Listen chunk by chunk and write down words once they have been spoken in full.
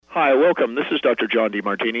Hi, welcome. This is Dr. John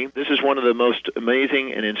DeMartini. This is one of the most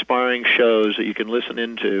amazing and inspiring shows that you can listen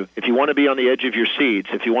into. If you want to be on the edge of your seats,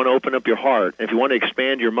 if you want to open up your heart, if you want to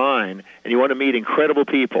expand your mind, and you want to meet incredible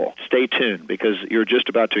people, stay tuned because you're just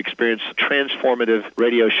about to experience a transformative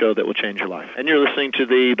radio show that will change your life. And you're listening to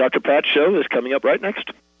the Dr. Pat Show that's coming up right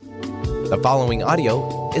next. The following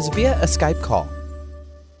audio is via a Skype call.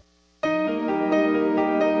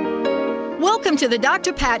 Welcome to the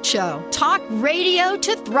Dr. Pat Show. Talk radio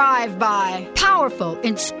to thrive by. Powerful,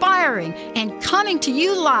 inspiring, and coming to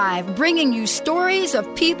you live, bringing you stories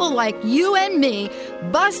of people like you and me,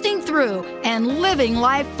 busting through and living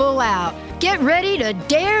life full out. Get ready to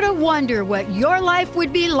dare to wonder what your life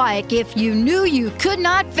would be like if you knew you could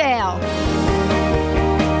not fail.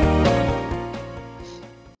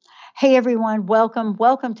 Hey everyone, welcome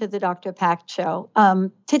to the Dr. Pat Show.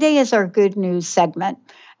 Today is our good news segment,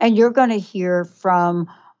 and you're going to hear from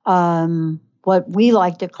what we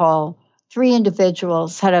like to call three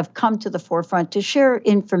individuals that have come to the forefront to share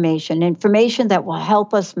information that will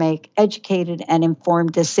help us make educated and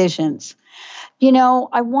informed decisions. You know,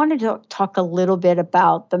 I wanted to talk a little bit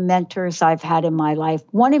about the mentors I've had in my life.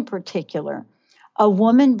 One in particular, a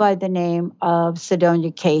woman by the name of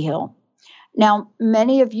Sidonia Cahill. Now,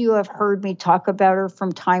 many of you have heard me talk about her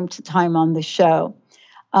from time to time on the show.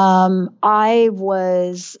 I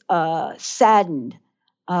was saddened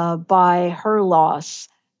by her loss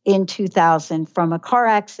in 2000 from a car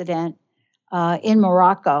accident in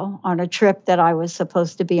Morocco on a trip that I was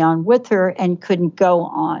supposed to be on with her and couldn't go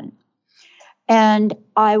on. And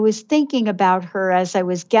I was thinking about her as I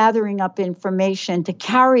was gathering up information to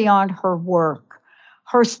carry on her work,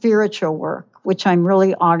 her spiritual work, which I'm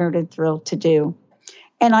really honored and thrilled to do.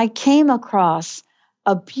 And I came across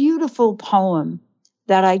a beautiful poem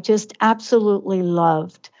that I just absolutely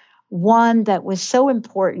loved, one that was so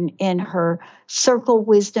important in her circle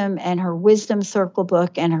wisdom and her wisdom circle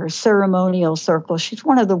book and her ceremonial circle. She's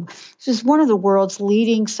one of the world's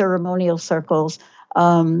leading ceremonial circles.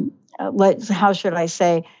 How should I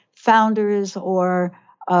say, founders or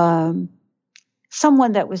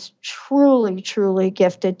someone that was truly, truly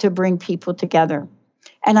gifted to bring people together.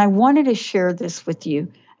 And I wanted to share this with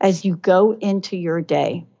you as you go into your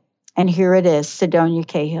day. And here it is, Sidonia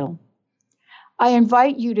Cahill. I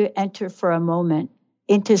invite you to enter for a moment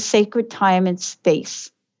into sacred time and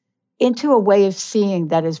space, into a way of seeing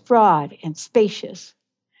that is broad and spacious.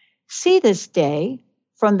 See this day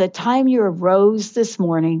from the time you arose this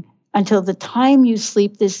morning until the time you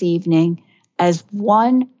sleep this evening as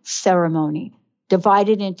one ceremony,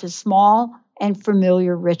 divided into small and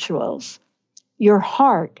familiar rituals. Your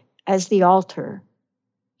heart as the altar.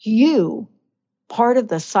 You, part of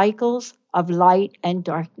the cycles of light and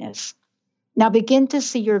darkness. Now begin to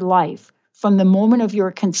see your life from the moment of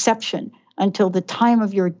your conception until the time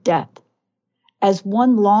of your death as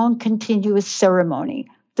one long continuous ceremony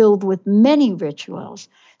filled with many rituals,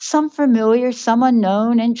 some familiar, some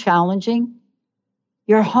unknown and challenging.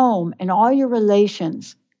 Your home and all your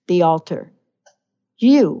relations, the altar.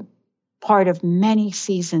 You, part of many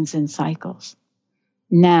seasons and cycles.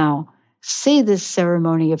 Now, see this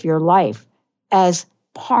ceremony of your life as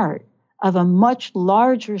part of a much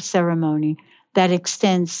larger ceremony that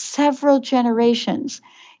extends several generations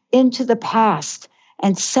into the past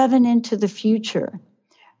and 7 into the future,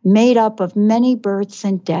 made up of many births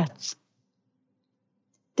and deaths.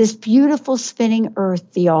 This beautiful spinning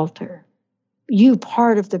earth, the altar. You,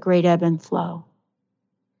 part of the great ebb and flow.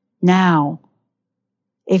 Now,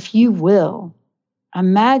 if you will,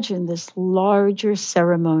 imagine this larger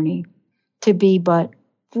ceremony to be but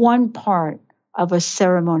one part of a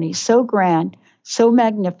ceremony so grand, so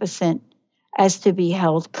magnificent, as to be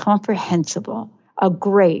held comprehensible, a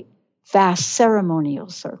great, vast ceremonial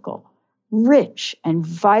circle, rich and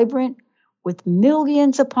vibrant with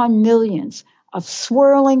millions upon millions of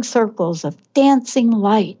swirling circles of dancing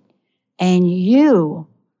light. And you,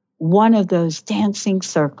 one of those dancing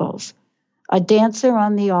circles, a dancer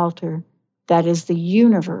on the altar that is the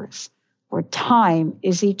universe where time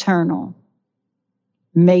is eternal.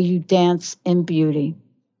 May you dance in beauty.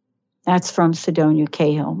 That's from Sidonia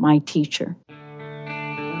Cahill, my teacher.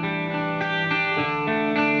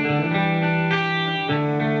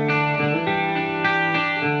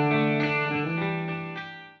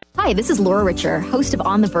 Hi, this is Laura Richer, host of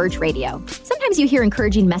On the Verge Radio. Sometimes you hear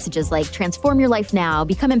encouraging messages like transform your life now,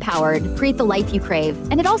 become empowered, create the life you crave,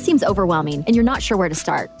 and it all seems overwhelming and you're not sure where to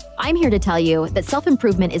start. I'm here to tell you that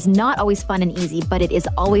self-improvement is not always fun and easy, but it is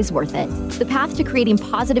always worth it. The path to creating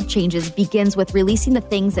positive changes begins with releasing the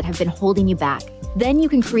things that have been holding you back. Then you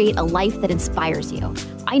can create a life that inspires you.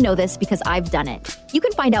 I know this because I've done it. You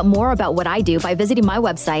can find out more about what I do by visiting my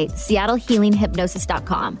website,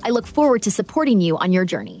 seattlehealinghypnosis.com. I look forward to supporting you on your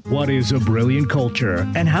journey. What is a brilliant culture,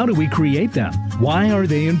 and how do we create them? Why are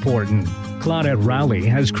they important? Claudette Rowley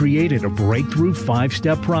has created a breakthrough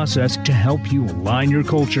 5-step process to help you align your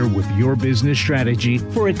culture with your business strategy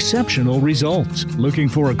for exceptional results. Looking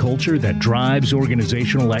for a culture that drives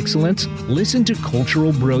organizational excellence? Listen to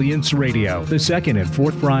Cultural Brilliance Radio, the second and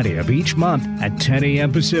fourth Friday of each month at 10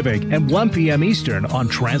 a.m. Pacific and 1 p.m. Eastern on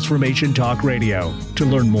Transformation Talk Radio. To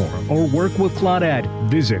learn more or work with Claudette,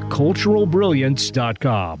 visit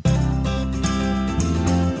culturalbrilliance.com.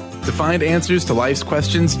 To find answers to life's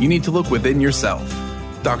questions, you need to look within yourself.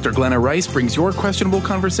 Dr. Glenna Rice brings your questionable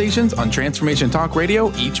conversations on Transformation Talk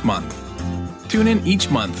Radio each month. Tune in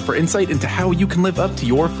each month for insight into how you can live up to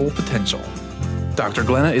your full potential. Dr.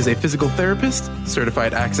 Glenna is a physical therapist,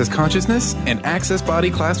 certified Access Consciousness, and Access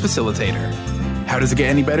Body Class facilitator. How does it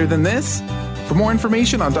get any better than this? For more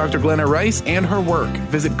information on Dr. Glenna Rice and her work,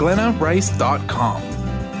 visit glennarice.com.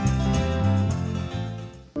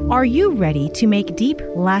 Are you ready to make deep,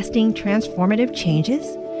 lasting, transformative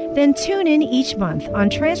changes? Then tune in each month on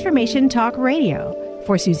Transformation Talk Radio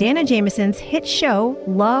for Susanna Jameson's hit show,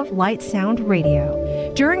 Love, Light, Sound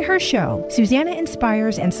Radio. During her show, Susanna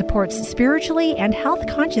inspires and supports spiritually and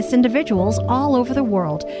health-conscious individuals all over the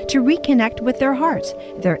world to reconnect with their hearts,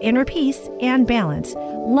 their inner peace, and balance.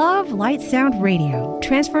 Love, Light, Sound Radio.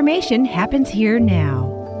 Transformation happens here now.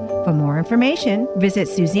 For more information, visit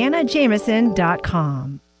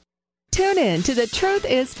SusannaJameson.com. Tune in to The Truth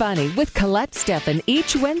is Funny with Colette Steffen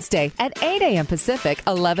each Wednesday at 8 a.m. Pacific,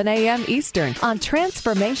 11 a.m. Eastern on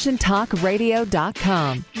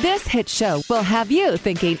TransformationTalkRadio.com. This hit show will have you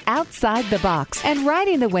thinking outside the box and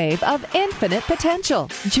riding the wave of infinite potential.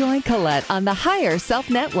 Join Colette on the Higher Self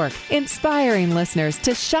Network, inspiring listeners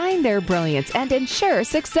to shine their brilliance and ensure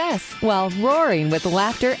success while roaring with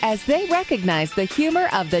laughter as they recognize the humor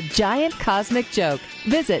of the giant cosmic joke.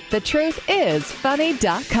 Visit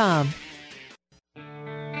thetruthisfunny.com.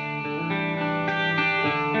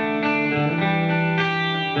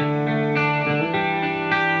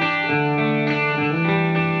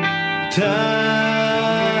 Time,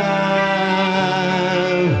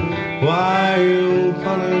 why you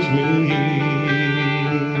punish me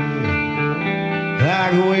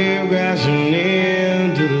like a wave crashing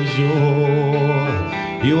into the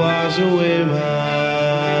shore? You wash away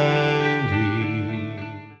my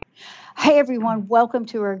dreams. Hey everyone, welcome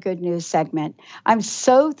to our Good News segment. I'm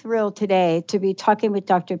so thrilled today to be talking with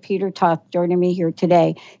Dr. Peter Toth joining me here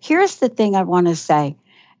today. Here's the thing I want to say.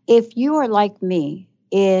 If you are like me,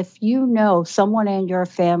 if you know someone in your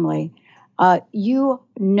family, you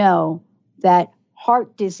know that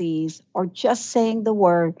heart disease or just saying the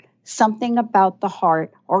word, something about the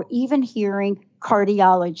heart, or even hearing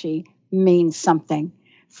cardiology means something.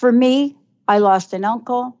 For me, I lost an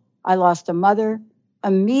uncle, I lost a mother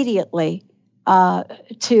immediately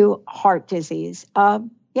to heart disease. But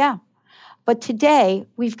today,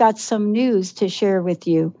 we've got some news to share with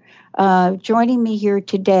you. Joining me here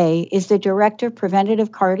today is the Director of Preventative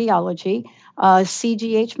Cardiology,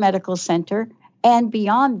 CGH Medical Center, and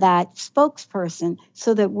beyond that, spokesperson,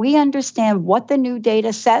 so that we understand what the new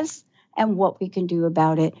data says and what we can do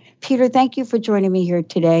about it. Peter, thank you for joining me here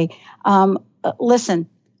today. Listen,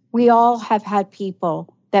 we all have had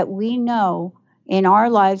people that we know in our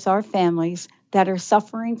lives, our families, that are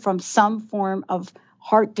suffering from some form of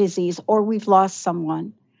heart disease, or we've lost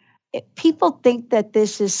someone. People think that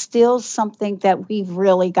this is still something that we've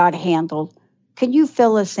really got handled. Can you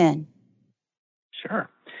fill us in? Sure.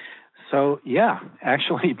 So,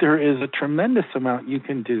 actually, there is a tremendous amount you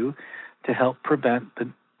can do to help prevent the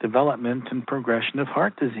development and progression of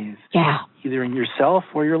heart disease, either in yourself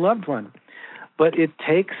or your loved one. But it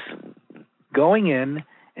takes going in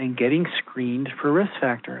and getting screened for risk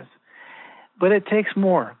factors. But it takes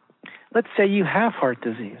more. Let's say you have heart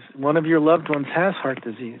disease. One of your loved ones has heart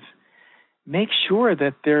disease. Make sure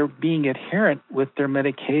that they're being adherent with their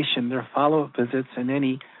medication, their follow-up visits, and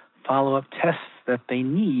any follow-up tests that they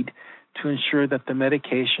need to ensure that the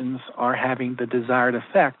medications are having the desired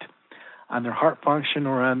effect on their heart function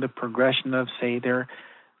or on the progression of, say, their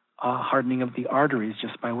hardening of the arteries,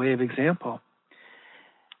 just by way of example.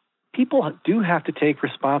 People do have to take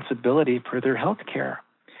responsibility for their health care.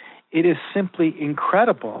 It is simply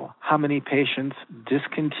incredible how many patients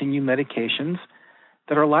discontinue medications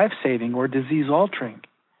that are life-saving or disease-altering.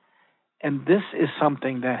 And this is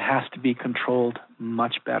something that has to be controlled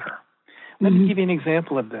much better. Let me give you an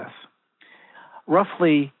example of this.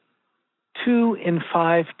 Roughly 2 in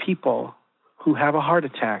 5 people who have a heart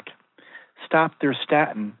attack stopped their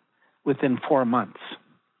statin within 4 months.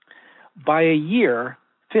 By a year,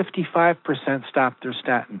 55% stopped their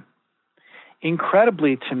statin.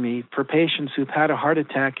 Incredibly to me, for patients who've had a heart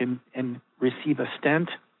attack and receive a stent,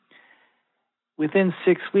 within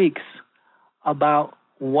 6 weeks, about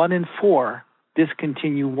 1 in 4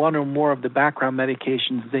 discontinue one or more of the background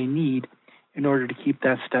medications they need in order to keep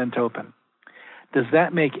that stent open. Does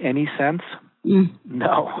that make any sense?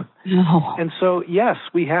 No. And so, yes,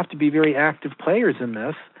 we have to be very active players in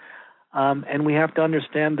this, and we have to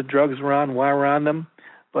understand the drugs we're on, why we're on them,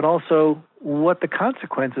 but also what the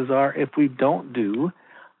consequences are if we don't do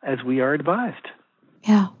as we are advised.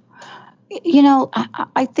 Yeah.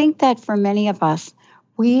 I think that for many of us,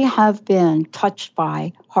 we have been touched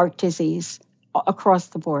by heart disease across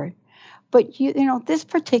the board. But, this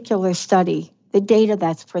particular study, the data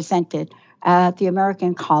that's presented at the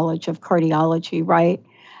American College of Cardiology, right,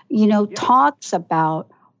 talks about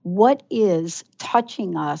what is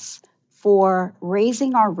touching us for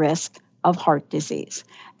raising our risk of heart disease.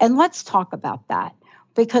 And let's talk about that,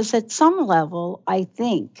 because at some level, I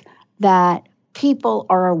think that people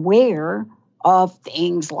are aware of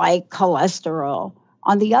things like cholesterol.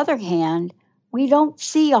 On the other hand, we don't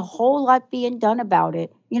see a whole lot being done about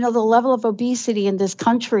it. The level of obesity in this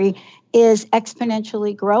country is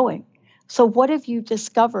exponentially growing. So what have you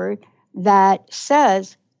discovered that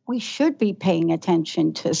says we should be paying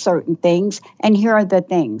attention to certain things? And here are the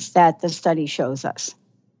things that the study shows us.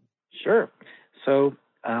 Sure. So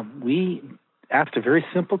we asked a very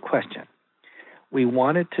simple question. We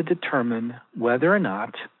wanted to determine whether or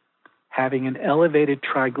not having an elevated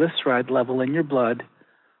triglyceride level in your blood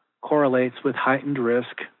correlates with heightened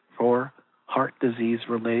risk for heart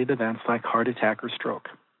disease-related events like heart attack or stroke.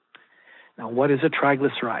 Now, what is a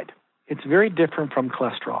triglyceride? It's very different from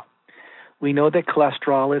cholesterol. We know that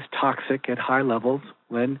cholesterol is toxic at high levels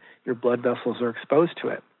when your blood vessels are exposed to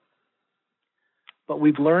it. But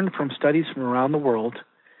we've learned from studies from around the world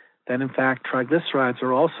that, in fact, triglycerides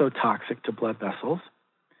are also toxic to blood vessels.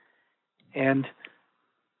 And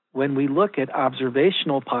when we look at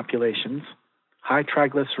observational populations, high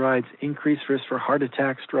triglycerides increase risk for heart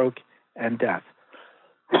attack, stroke, and death.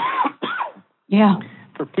 Yeah.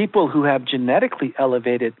 For people who have genetically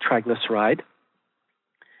elevated triglyceride,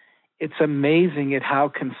 it's amazing at how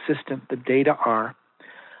consistent the data are.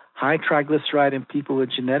 High triglyceride in people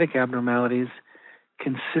with genetic abnormalities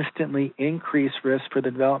consistently increase risk for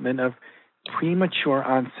the development of premature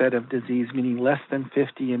onset of disease, meaning less than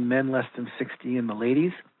 50 in men, less than 60 in the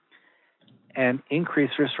ladies, and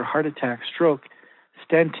increased risk for heart attack, stroke,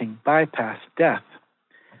 stenting, bypass, death.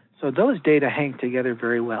 So those data hang together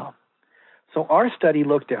very well. So our study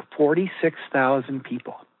looked at 46,000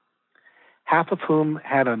 people, half of whom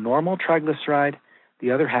had a normal triglyceride,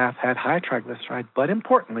 the other half had high triglyceride, but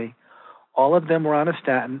importantly, all of them were on a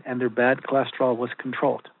statin and their bad cholesterol was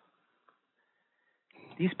controlled.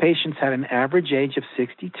 These patients had an average age of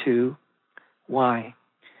 62. Why?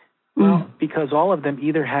 Well, because all of them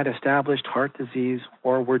either had established heart disease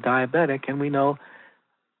or were diabetic, and we know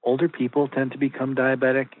older people tend to become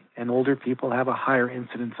diabetic and older people have a higher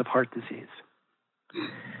incidence of heart disease.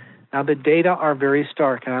 Now, the data are very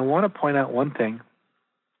stark, and I want to point out one thing.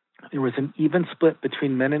 There was an even split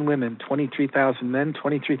between men and women, 23,000 men,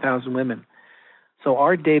 23,000 women. So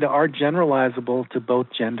our data are generalizable to both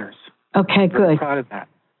genders. Okay, good. We're proud of that.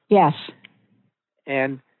 Yes.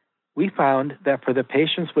 And we found that for the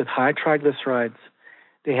patients with high triglycerides,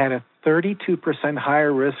 they had a 32%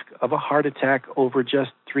 higher risk of a heart attack over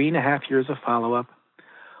just 3.5 years of follow-up,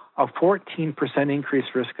 a 14% increased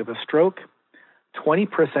risk of a stroke,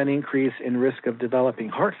 20% increase in risk of developing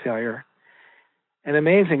heart failure, and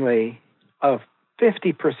amazingly, a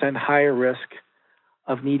 50% higher risk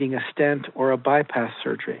of needing a stent or a bypass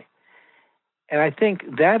surgery. And I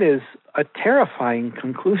think that is a terrifying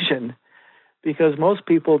conclusion because most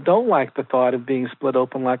people don't like the thought of being split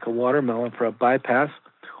open like a watermelon for a bypass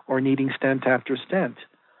or needing stent after stent.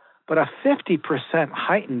 But a 50%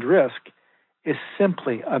 heightened risk is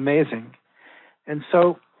simply amazing. And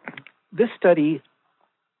so this study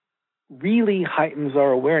really heightens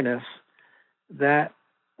our awareness that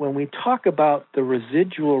when we talk about the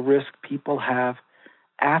residual risk people have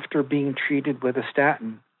after being treated with a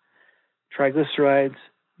statin, triglycerides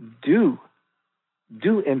do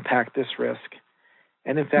impact this risk.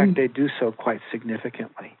 And in fact, they do so quite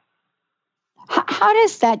significantly. How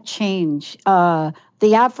does that change the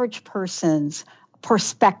average person's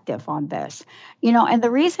perspective on this? And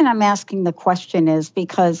the reason I'm asking the question is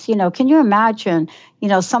because, can you imagine,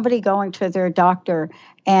 somebody going to their doctor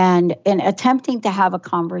and attempting to have a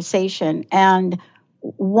conversation and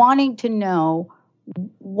wanting to know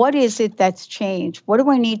what is it that's changed? What do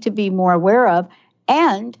I need to be more aware of?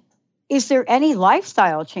 And is there any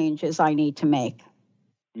lifestyle changes I need to make?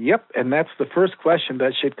 Yep, and that's the first question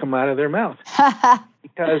that should come out of their mouth.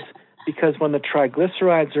 Because when the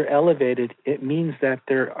triglycerides are elevated, it means that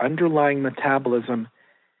their underlying metabolism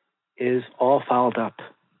is all fouled up.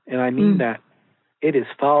 And I mean that. It is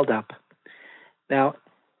fouled up. Now,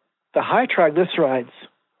 the high triglycerides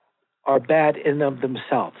are bad in and of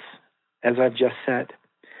themselves, as I've just said.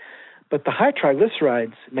 But the high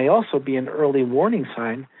triglycerides may also be an early warning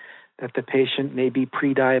sign that the patient may be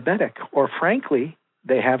pre-diabetic, or frankly,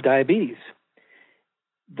 they have diabetes.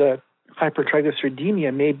 The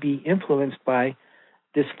hypertriglyceridemia may be influenced by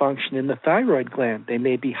dysfunction in the thyroid gland. They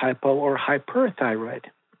may be hypo or hyperthyroid.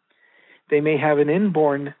 They may have an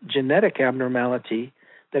inborn genetic abnormality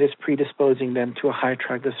that is predisposing them to a high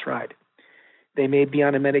triglyceride. They may be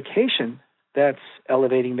on a medication that's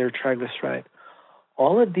elevating their triglyceride.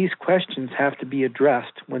 All of these questions have to be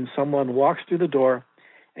addressed when someone walks through the door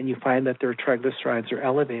and you find that their triglycerides are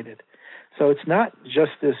elevated. So it's not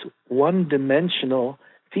just this one-dimensional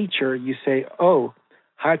feature. You say, oh,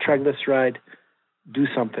 high triglyceride, do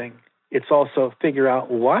something. It's also figure out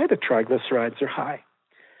why the triglycerides are high.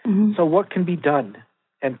 Mm-hmm. So what can be done?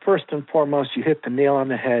 And first and foremost, you hit the nail on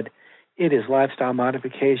the head. It is lifestyle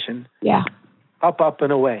modification. Yeah. Up,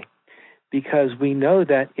 and away. Because we know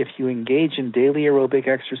that if you engage in daily aerobic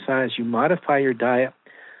exercise, you modify your diet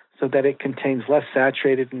so that it contains less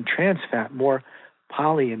saturated and trans fat, more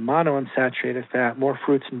poly and monounsaturated fat, more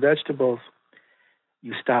fruits and vegetables.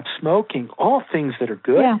 You stop smoking, all things that are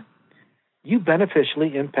good. Yeah. You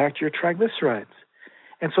beneficially impact your triglycerides.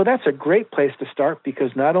 And so that's a great place to start,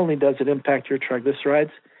 because not only does it impact your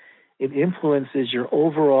triglycerides, it influences your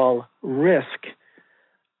overall risk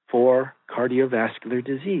for cardiovascular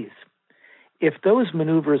disease. If those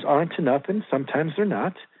maneuvers aren't enough, and sometimes they're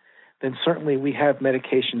not, then certainly we have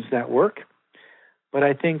medications that work. But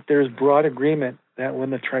I think there's broad agreement that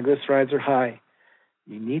when the triglycerides are high,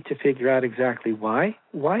 you need to figure out exactly why.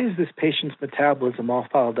 Why is this patient's metabolism all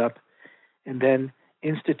fouled up? And then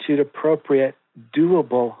institute appropriate,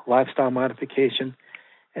 doable lifestyle modification,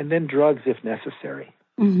 and then drugs if necessary.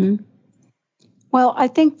 Mm-hmm. Well, I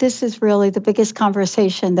think this is really the biggest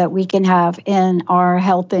conversation that we can have in our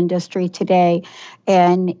health industry today,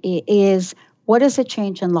 and it is, what does a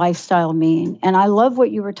change in lifestyle mean? And I love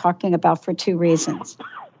what you were talking about for two reasons.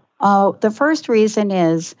 The first reason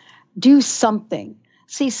is do something.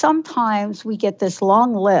 See, sometimes we get this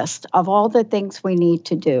long list of all the things we need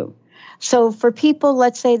to do. So for people,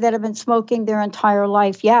 let's say, that have been smoking their entire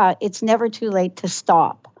life, yeah, it's never too late to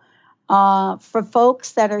stop. For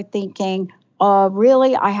folks that are thinking,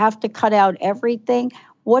 really, I have to cut out everything.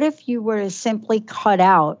 What if you were to simply cut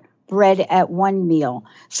out bread at one meal?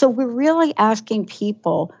 So we're really asking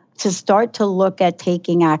people to start to look at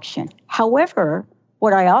taking action. However,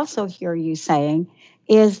 what I also hear you saying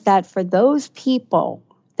is that for those people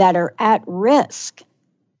that are at risk,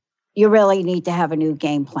 you really need to have a new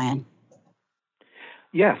game plan.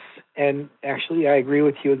 Yes, and actually I agree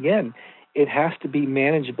with you again. It has to be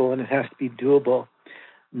manageable and it has to be doable.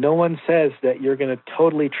 No one says that you're going to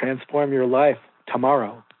totally transform your life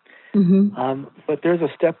tomorrow. Mm-hmm. But there's a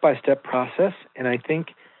step-by-step process, and I think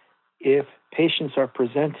if patients are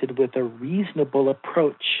presented with a reasonable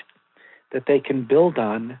approach that they can build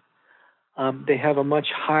on, they have a much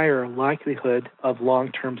higher likelihood of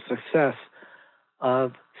long-term success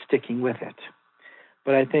of sticking with it.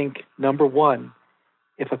 But I think, number one,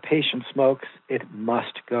 if a patient smokes, it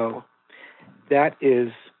must go. That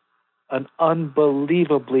is an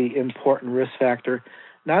unbelievably important risk factor,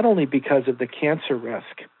 not only because of the cancer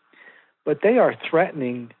risk, but they are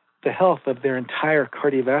threatening the health of their entire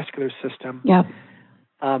cardiovascular system. Yep.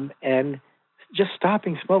 And just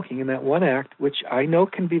stopping smoking in that one act, which I know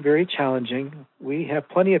can be very challenging. We have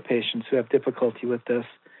plenty of patients who have difficulty with this.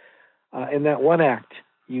 In that one act,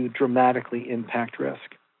 you dramatically impact risk.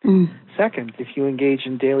 Mm. Second, if you engage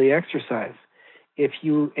in daily exercise, if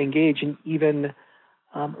you engage in even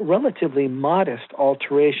relatively modest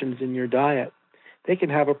alterations in your diet, they can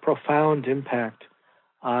have a profound impact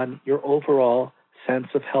on your overall sense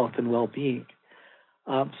of health and well-being.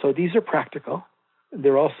 So these are practical.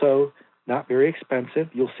 They're also not very expensive.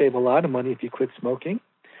 You'll save a lot of money if you quit smoking.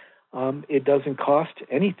 It doesn't cost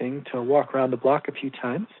anything to walk around the block a few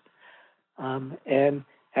times. And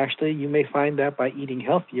actually, you may find that by eating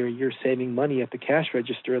healthier, you're saving money at the cash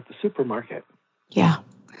register at the supermarket. Yeah.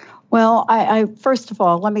 Well, I first of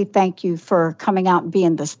all, let me thank you for coming out and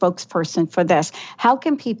being the spokesperson for this. How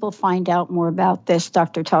can people find out more about this,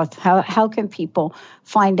 Dr. Toth? How can people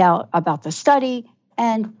find out about the study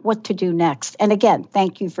and what to do next. And again,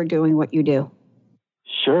 thank you for doing what you do.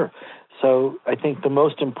 Sure. So I think the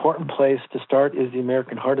most important place to start is the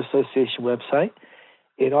American Heart Association website.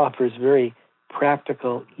 It offers very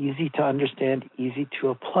practical, easy to understand, easy to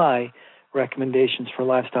apply recommendations for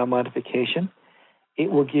lifestyle modification.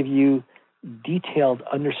 It will give you detailed,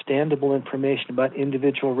 understandable information about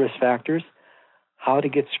individual risk factors, how to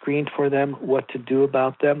get screened for them, what to do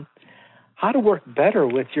about them, how to work better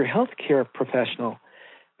with your healthcare professional,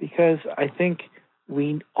 because I think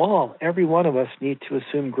every one of us need to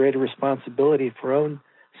assume greater responsibility for our own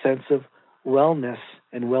sense of wellness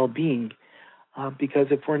and well-being, because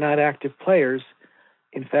if we're not active players,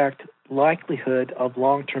 in fact, likelihood of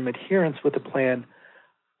long-term adherence with a plan,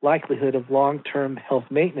 likelihood of long-term health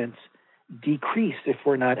maintenance decrease if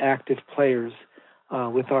we're not active players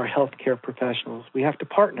with our healthcare professionals. We have to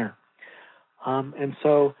partner. And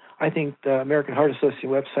so I think the American Heart Association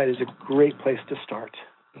website is a great place to start.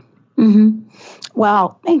 Mm-hmm.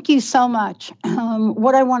 Well, thank you so much.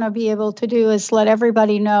 What I want to be able to do is let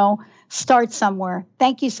everybody know, start somewhere.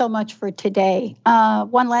 Thank you so much for today.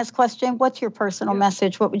 One last question. What's your personal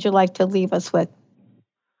message? What would you like to leave us with?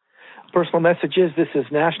 Personal message is this is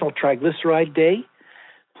National Triglyceride Day.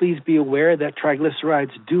 Please be aware that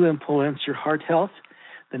triglycerides do influence your heart health.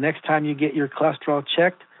 The next time you get your cholesterol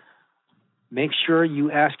checked, make sure you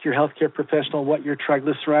ask your healthcare professional what your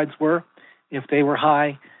triglycerides were. If they were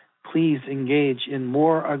high, please engage in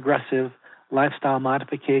more aggressive lifestyle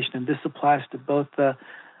modification. And this applies to both the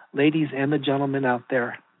ladies and the gentlemen out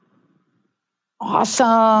there.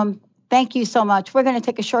 Awesome. Thank you so much. We're going to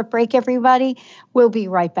take a short break, everybody. We'll be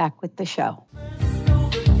right back with the show.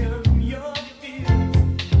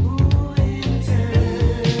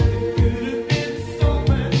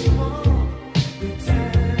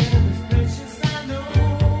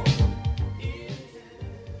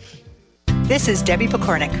 This is Debbie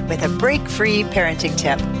Pokornik with a break-free parenting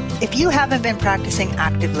tip. If you haven't been practicing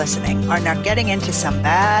active listening or are getting into some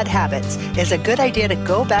bad habits, it's a good idea to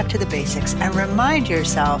go back to the basics and remind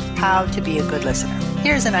yourself how to be a good listener.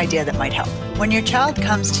 Here's an idea that might help. When your child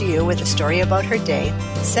comes to you with a story about her day,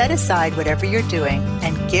 set aside whatever you're doing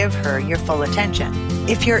and give her your full attention.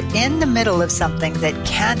 If you're in the middle of something that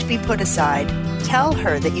can't be put aside, tell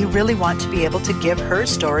her that you really want to be able to give her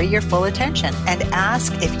story your full attention and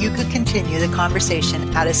ask if you could continue the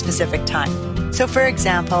conversation at a specific time. So, for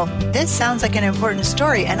example, this sounds like an important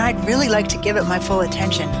story and I'd really like to give it my full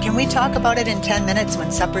attention. Can we talk about it in 10 minutes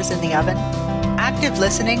when supper's in the oven? Active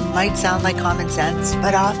listening might sound like common sense,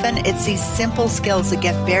 but often it's these simple skills that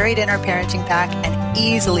get buried in our parenting pack and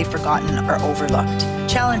easily forgotten or overlooked.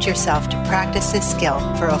 Challenge yourself to practice this skill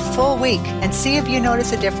for a full week and see if you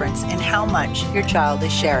notice a difference in how much your child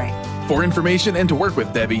is sharing. For information and to work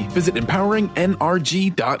with Debbie, visit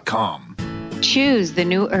empoweringnrg.com. Choose the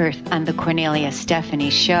new earth on the Cornelia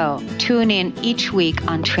Stephanie Show. Tune in each week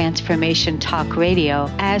on Transformation Talk Radio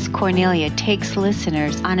as Cornelia takes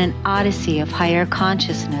listeners on an odyssey of higher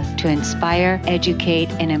consciousness to inspire,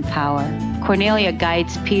 educate, and empower. Cornelia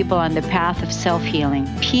guides people on the path of self-healing,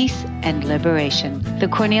 peace, and liberation. The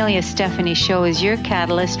Cornelia Stephanie Show is your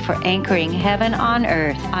catalyst for anchoring heaven on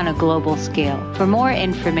earth on a global scale. For more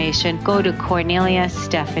information, go to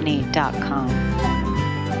corneliastephanie.com.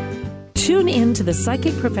 Tune in to the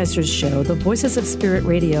Psychic Professors Show, The Voices of Spirit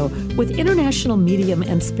Radio, with international medium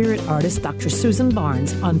and spirit artist Dr. Susan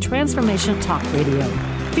Barnes on Transformation Talk Radio,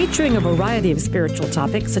 featuring a variety of spiritual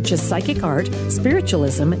topics such as psychic art,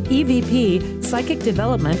 spiritualism, EVP, psychic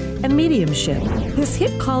development, and mediumship. This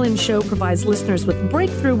hit call-in show provides listeners with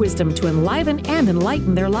breakthrough wisdom to enliven and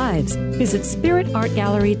enlighten their lives. Visit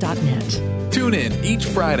spiritartgallery.net. Tune in each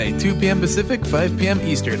Friday, 2 p.m. Pacific, 5 p.m.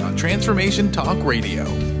 Eastern on Transformation Talk Radio.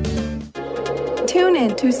 Tune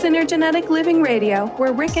in to Synergenetic Living Radio,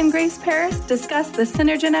 where Rick and Grace Paris discuss the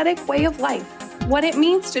synergenetic way of life, what it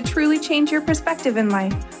means to truly change your perspective in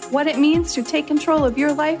life, what it means to take control of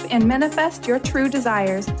your life and manifest your true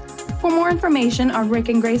desires. For more information on Rick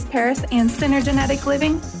and Grace Paris and Synergenetic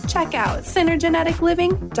Living, check out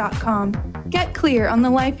synergeneticliving.com. Get clear on the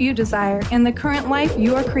life you desire and the current life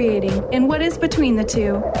you are creating and what is between the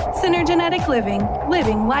two. Synergenetic Living,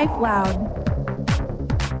 living life loud.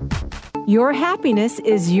 Your happiness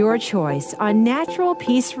is your choice on Natural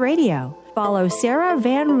Peace Radio. Follow Sarah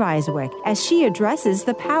Van Ryswick as she addresses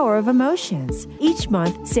the power of emotions. Each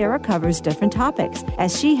month, Sarah covers different topics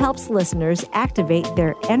as she helps listeners activate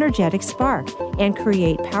their energetic spark and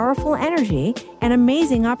create powerful energy and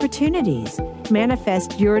amazing opportunities.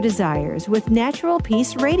 Manifest your desires with Natural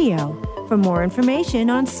Peace Radio. For more information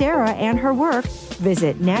on Sarah and her work,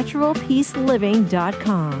 visit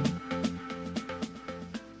naturalpeaceliving.com.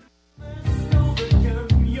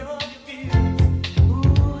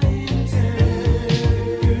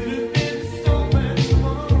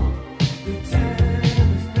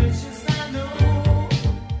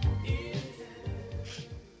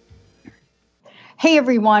 Hey,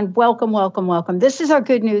 everyone. Welcome, welcome, welcome. This is our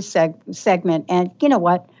good news segment. And you know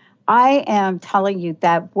what? I am telling you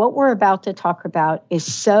that what we're about to talk about is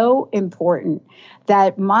so important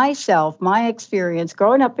that my experience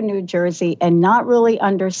growing up in New Jersey and not really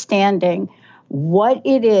understanding what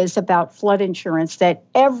it is about flood insurance that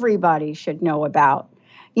everybody should know about.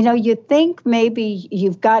 You know, you think maybe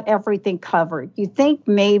you've got everything covered. You think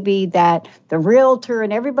maybe that the realtor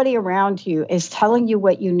and everybody around you is telling you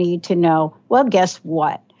what you need to know. Well, guess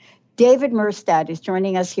what? David Maurstad is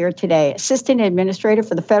joining us here today, Assistant Administrator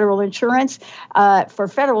for the Federal Insurance, at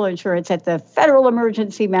the Federal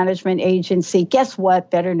Emergency Management Agency. Guess what?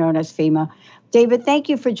 Better known as FEMA. David, thank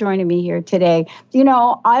you for joining me here today. You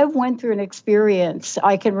know, I went through an experience.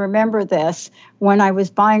 I can remember this when I was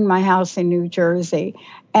buying my house in New Jersey.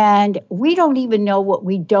 And we don't even know what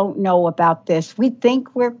we don't know about this. We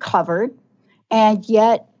think we're covered, and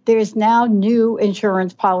yet there's now new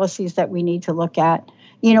insurance policies that we need to look at.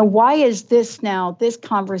 You know, why is this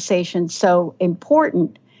conversation so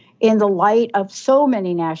important in the light of so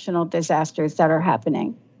many national disasters that are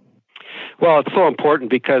happening? Well, it's so important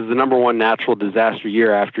because the number one natural disaster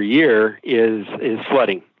year after year is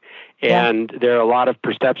flooding. And there are a lot of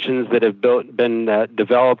perceptions that have been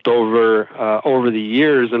developed over the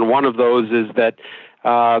years, and one of those is that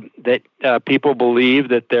people believe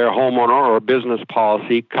that their homeowner or business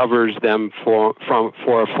policy covers them for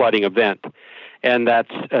a flooding event, and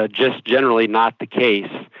that's just generally not the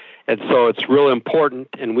case. And so it's real important,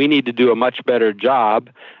 and we need to do a much better job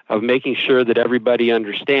of making sure that everybody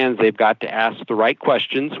understands they've got to ask the right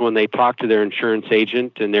questions when they talk to their insurance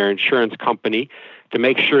agent and their insurance company to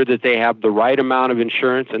make sure that they have the right amount of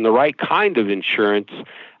insurance and the right kind of insurance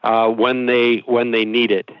when they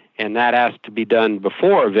need it. And that has to be done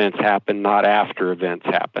before events happen, not after events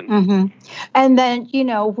happen. Mm-hmm. And then, you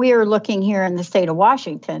know, we're looking here in the state of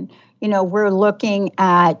Washington. You know, we're looking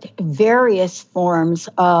at various forms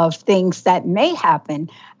of things that may happen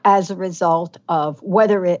as a result of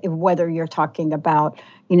whether you're talking about,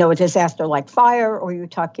 you know, a disaster like fire or you're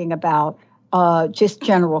talking about just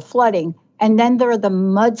general flooding. And then there are the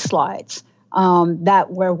mudslides that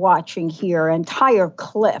we're watching here, entire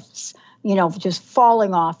cliffs, you know, just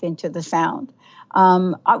falling off into the sound.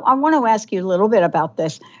 I want to ask you a little bit about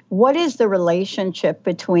this. What is the relationship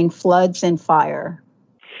between floods and fire?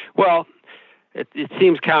 Well, it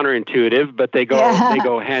seems counterintuitive, but they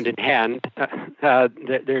go hand in hand.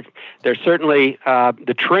 There's certainly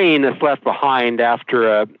the train that's left behind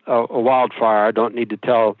after a wildfire. I don't need to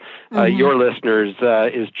tell your listeners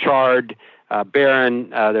is charred, barren.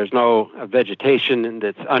 There's no vegetation, and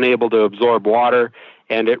it's unable to absorb water,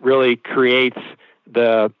 and it really creates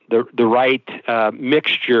the right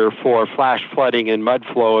mixture for flash flooding and mud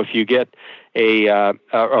flow if you get a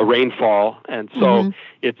rainfall. And so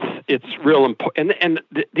it's real important. And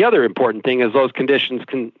the other important thing is those conditions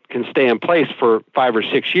can stay in place for 5 or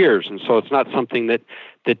 6 years. And so it's not something that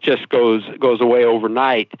just goes away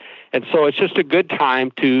overnight. And so it's just a good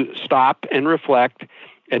time to stop and reflect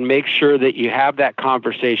and make sure that you have that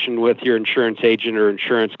conversation with your insurance agent or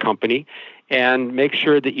insurance company, and make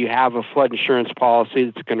sure that you have a flood insurance policy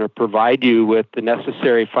that's going to provide you with the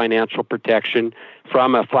necessary financial protection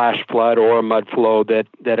from a flash flood or a mud flow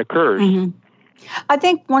that occurs. Mm-hmm. I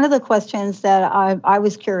think one of the questions that I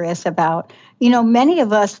was curious about, you know, many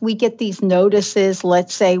of us, we get these notices.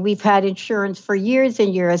 Let's say we've had insurance for years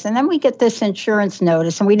and years, and then we get this insurance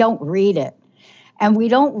notice and we don't read it. And we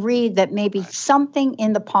don't read that maybe something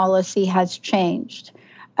in the policy has changed.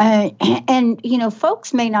 And, you know,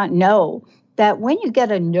 folks may not know that when you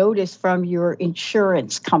get a notice from your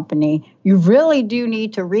insurance company, you really do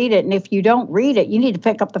need to read it. And if you don't read it, you need to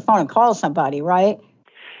pick up the phone and call somebody, right?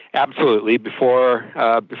 Absolutely. Before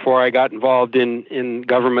I got involved in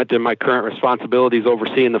government and my current responsibilities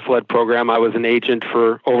overseeing the flood program, I was an agent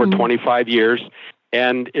for over 25 years.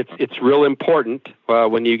 And it's real important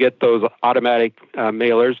when you get those automatic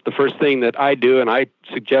mailers. The first thing that I do, and I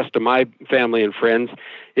suggest to my family and friends,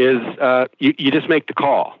 is you just make the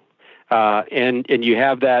call. And you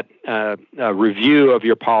have that review of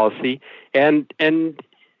your policy and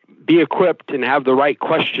be equipped and have the right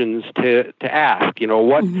questions to ask. You know,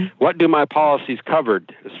 what do my policies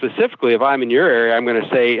covered? Specifically, if I'm in your area, I'm going to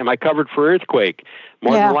say, am I covered for earthquake?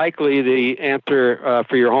 More than likely, the answer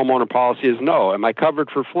for your homeowner policy is no. Am I covered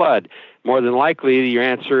for flood? More than likely, your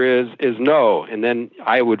answer is no. And then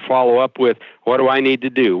I would follow up with, what do I need to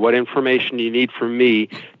do? What information do you need from me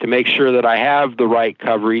to make sure that I have the right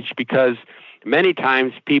coverage? Because many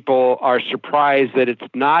times people are surprised that it's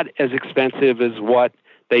not as expensive as what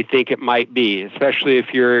they think it might be, especially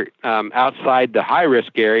if you're outside the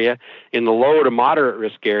high-risk area, in the low to moderate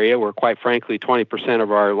risk area, where quite frankly 20%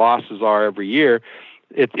 of our losses are every year.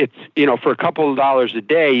 It's for a couple of dollars a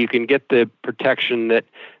day, you can get the protection that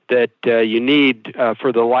you need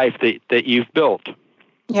for the life that you've built.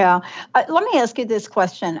 Yeah. Let me ask you this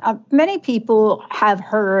question. Many people have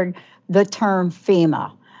heard the term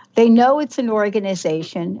FEMA. They know it's an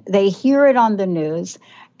organization. They hear it on the news.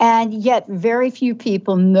 And yet very few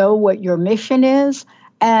people know what your mission is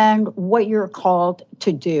and what you're called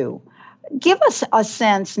to do. Give us a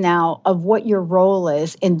sense now of what your role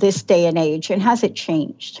is in this day and age, and has it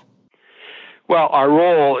changed? Well, our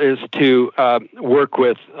role is to work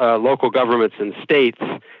with local governments and states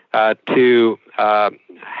to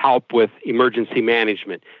help with emergency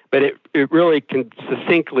management. But it really can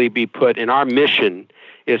succinctly be put in our mission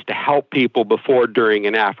is to help people before, during,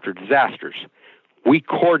 and after disasters. We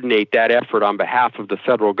coordinate that effort on behalf of the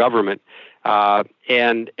federal government,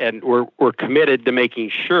 and we're committed to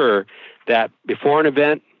making sure that before an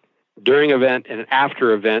event, during an event, and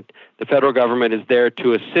after event, the federal government is there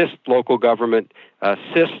to assist local government,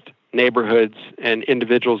 assist neighborhoods and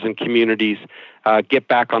individuals and communities get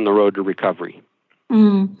back on the road to recovery.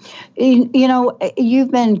 You've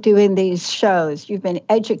been doing these shows. You've been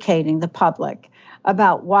educating the public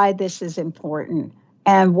about why this is important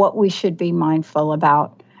and what we should be mindful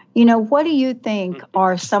about. What do you think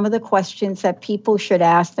are some of the questions that people should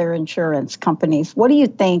ask their insurance companies? What do you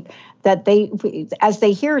think that as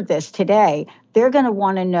they hear this today, they're going to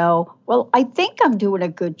want to know, well, I think I'm doing a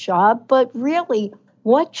good job, but really,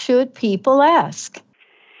 what should people ask?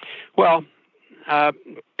 Well,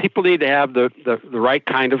 people need to have the right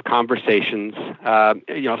kind of conversations,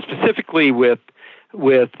 specifically with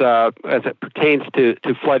as it pertains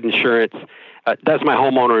to flood insurance. Does my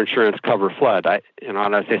homeowner insurance cover flood? And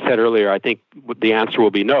as I said earlier, I think the answer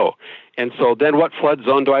will be no. And so then what flood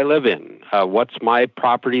zone do I live in? What's my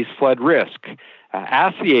property's flood risk?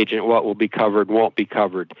 Ask the agent what will be covered, won't be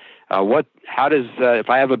covered. How does if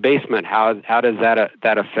I have a basement, how does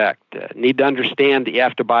that affect? Need to understand that you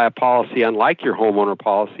have to buy a policy unlike your homeowner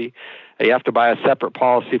policy. You have to buy a separate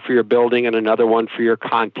policy for your building and another one for your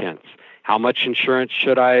contents. How much insurance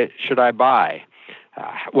should I buy?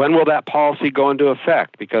 When will that policy go into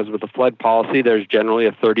effect? Because with a flood policy, there's generally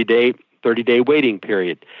a 30-day waiting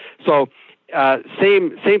period. So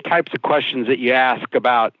same types of questions that you ask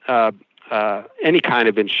about any kind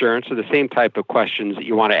of insurance are the same type of questions that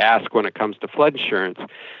you want to ask when it comes to flood insurance.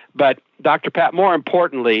 But Dr. Pat, more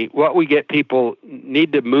importantly, what we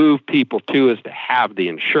need to move people to is to have the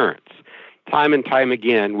insurance. Time and time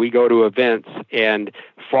again, we go to events and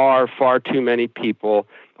far, far too many people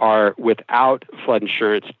are without flood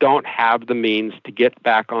insurance, don't have the means to get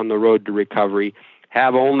back on the road to recovery,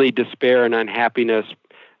 have only despair and unhappiness,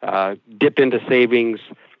 dip into savings,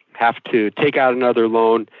 have to take out another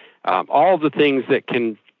loan, all the things that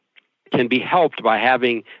can be helped by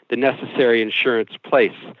having the necessary insurance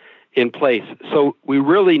in place. So we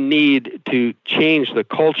really need to change the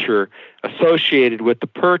culture associated with the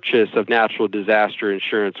purchase of natural disaster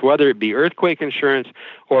insurance, whether it be earthquake insurance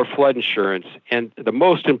or flood insurance. And the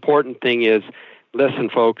most important thing is, listen,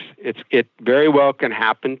 folks, it very well can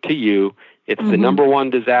happen to you. It's the number one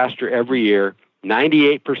disaster every year.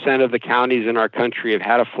 98% of the counties in our country have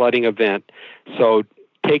had a flooding event. So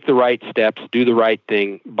take the right steps, do the right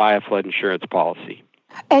thing, buy a flood insurance policy.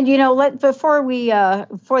 And, before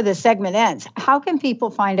the segment ends, how can people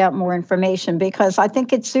find out more information? Because I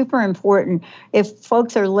think it's super important. If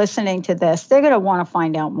folks are listening to this, they're going to want to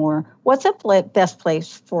find out more. What's the best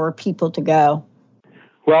place for people to go?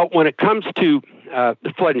 Well, when it comes to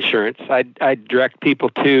the flood insurance, I direct people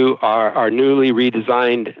to our newly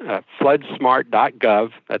redesigned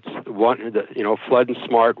floodsmart.gov. That's Flood and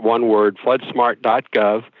Smart, one word,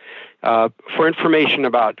 floodsmart.gov. For information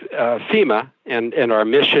about FEMA and our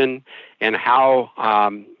mission and how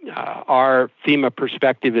our FEMA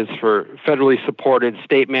perspective is for federally supported,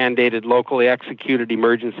 state-mandated, locally executed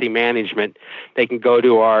emergency management, they can go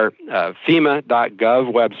to our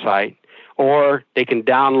FEMA.gov website, or they can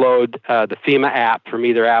download the FEMA app from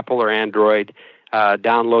either Apple or Android,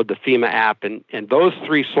 download the FEMA app, and those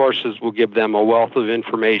three sources will give them a wealth of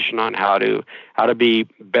information on how to be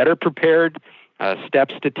better prepared,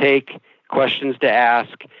 steps to take, questions to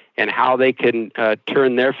ask, and how they can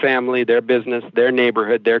turn their family, their business, their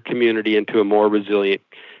neighborhood, their community into a more resilient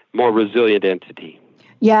entity.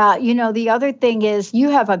 Yeah, the other thing is you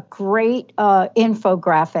have a great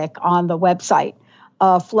infographic on the website,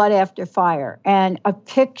 Flood After Fire, and a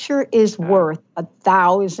picture is worth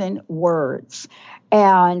 1,000 words.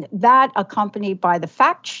 And that, accompanied by the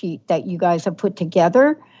fact sheet that you guys have put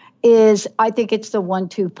together, I think it's the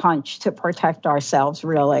 1-2 punch to protect ourselves,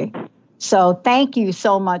 really. So thank you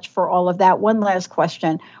so much for all of that. One last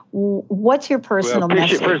question. What's your personal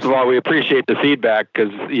message? First of all, we appreciate the feedback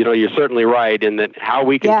because, you're certainly right in that how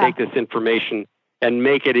we can take this information and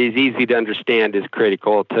make it as easy to understand is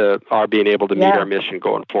critical to our being able to meet our mission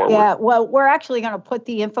going forward. Yeah, well, we're actually going to put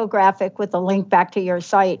the infographic with a link back to your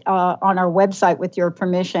site on our website with your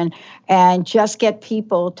permission, and just get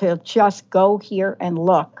people to just go here and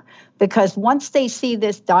look. Because once they see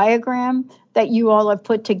this diagram that you all have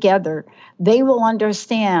put together, they will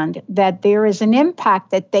understand that there is an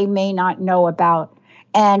impact that they may not know about.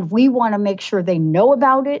 And we want to make sure they know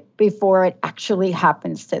about it before it actually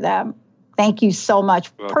happens to them. Thank you so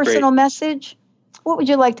much. Well, personal message? What would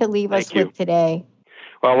you like to leave us with today?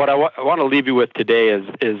 Well, what I want to leave you with today is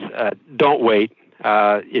don't wait.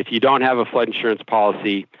 If you don't have a flood insurance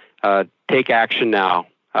policy, take action now.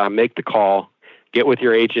 Make the call. Get with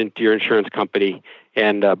your agent, your insurance company,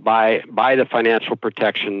 and buy the financial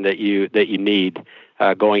protection that you need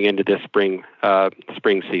going into this spring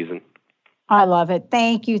season. I love it.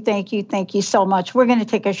 Thank you so much. We're going to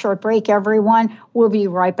take a short break, everyone. We'll be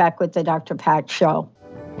right back with the Dr. Pat Show.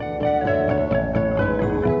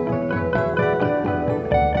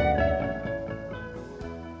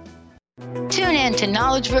 Tune in to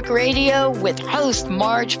Knowledge Book Radio with host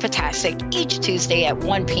Marge Potasic each Tuesday at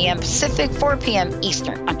 1 p.m. Pacific, 4 p.m.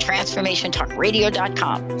 Eastern on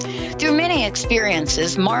TransformationTalkRadio.com. Through many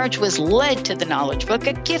experiences, Marge was led to the Knowledge Book,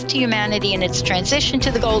 a gift to humanity in its transition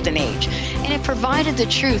to the Golden Age, and it provided the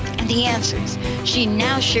truth and the answers. She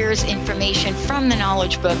now shares information from the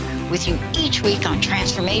Knowledge Book with you each week on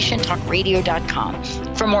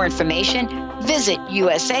TransformationTalkRadio.com. For more information, visit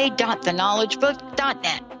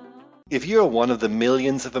usa.theknowledgebook.net. If you're one of the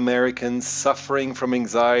millions of Americans suffering from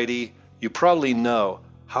anxiety, you probably know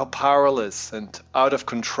how powerless and out of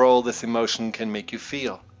control this emotion can make you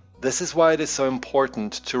feel. This is why it is so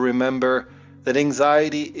important to remember that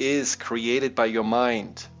anxiety is created by your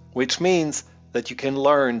mind, which means that you can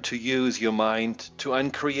learn to use your mind to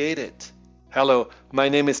uncreate it. Hello, my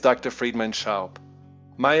name is Dr. Friedman Schaub.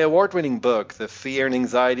 My award-winning book, The Fear and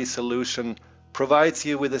Anxiety Solution, provides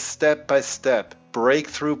you with a step-by-step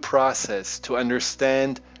breakthrough process to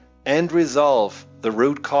understand and resolve the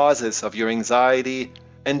root causes of your anxiety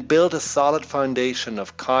and build a solid foundation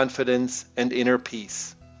of confidence and inner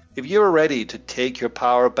peace. If you're ready to take your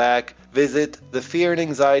power back, visit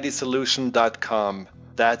thefearandanxietysolution.com.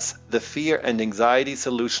 That's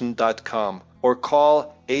thefearandanxietysolution.com, or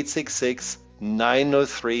call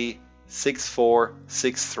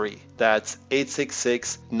 866-903-6463. That's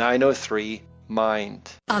 866-903-MIND.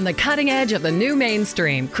 On the cutting edge of the new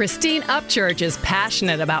mainstream, Christine Upchurch is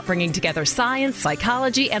passionate about bringing together science,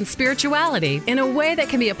 psychology, and spirituality in a way that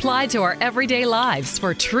can be applied to our everyday lives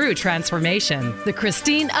for true transformation. The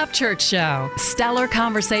Christine Upchurch Show, stellar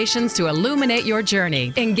conversations to illuminate your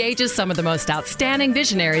journey, engages some of the most outstanding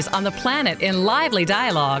visionaries on the planet in lively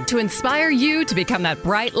dialogue to inspire you to become that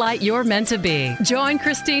bright light you're meant to be. Join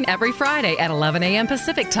Christine every Friday at 11 a.m.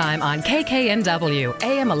 Pacific Time on KKNW,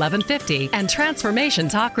 AM 1150, and Transformation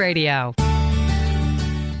Talk Radio.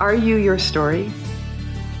 Are you your story?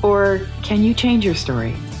 Or can you change your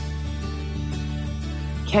story?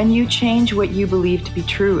 Can you change what you believe to be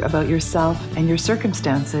true about yourself and your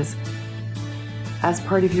circumstances as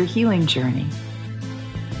part of your healing journey?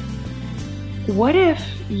 What if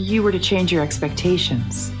you were to change your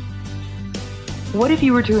expectations? What if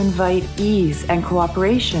you were to invite ease and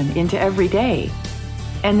cooperation into every day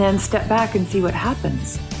and then step back and see what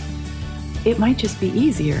happens? It might just be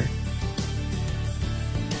easier.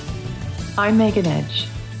 I'm Megan Edge,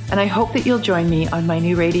 and I hope that you'll join me on my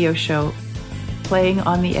new radio show, Playing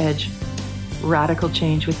on the Edge, Radical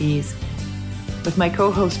Change with Ease, with my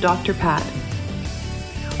co-host Dr. Pat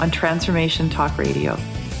on Transformation Talk Radio.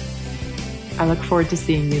 I look forward to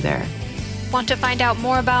seeing you there. Want to find out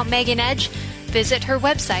more about Megan Edge? Visit her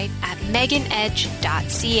website at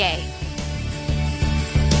meganedge.ca.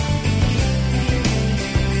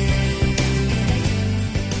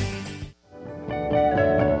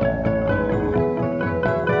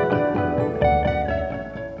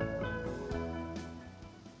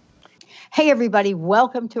 Hey, everybody,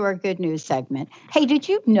 welcome to our good news segment. Hey, did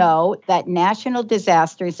you know that national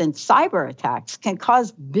disasters and cyber attacks can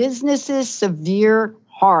cause businesses severe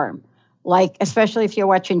harm? Like, especially if you're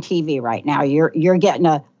watching TV right now, you're getting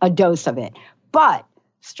a dose of it. But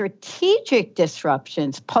strategic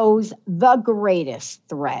disruptions pose the greatest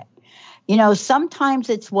threat. You know, sometimes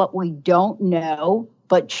it's what we don't know,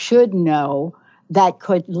 but should know, that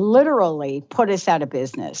could literally put us out of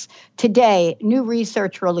business. Today, new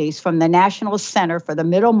research released from the National Center for the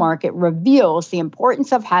Middle Market reveals the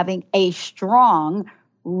importance of having a strong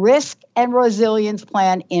risk and resilience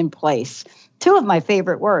plan in place. Two of my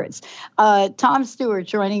favorite words. Tom Stewart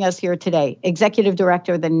joining us here today, Executive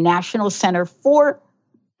Director of the National Center for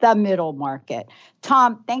the Middle Market.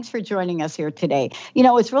 Tom, thanks for joining us here today. You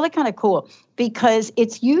know, it's really kind of cool because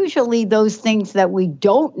it's usually those things that we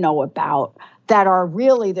don't know about that are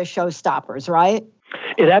really the showstoppers, right?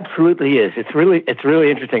 It absolutely is. It's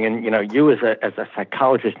really interesting. And, you know, you as a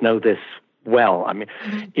psychologist know this well. I mean,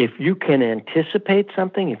 if you can anticipate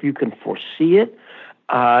something, if you can foresee it,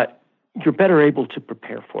 you're better able to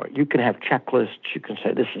prepare for it. You can have checklists. You can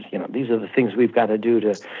say, these are the things we've got to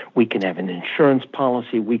do we can have an insurance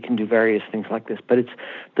policy. We can do various things like this. But it's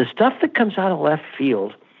the stuff that comes out of left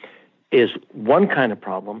field is one kind of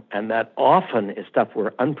problem, and that often is stuff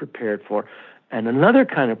we're unprepared for. And another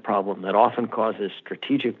kind of problem that often causes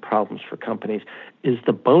strategic problems for companies is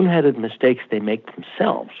the boneheaded mistakes they make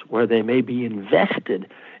themselves, where they may be invested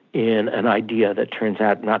in an idea that turns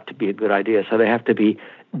out not to be a good idea. So they have to be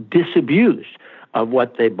disabused of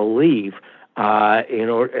what they believe in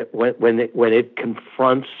order when it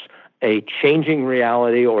confronts a changing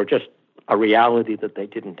reality or just a reality that they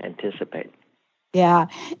didn't anticipate. Yeah.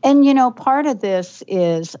 And, you know, part of this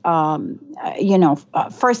is,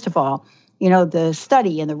 first of all, you know, the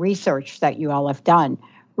study and the research that you all have done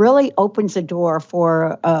really opens the door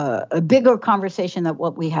for a bigger conversation than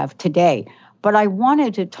what we have today. But I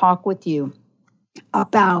wanted to talk with you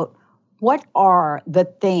about what are the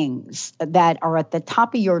things that are at the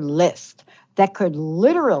top of your list that could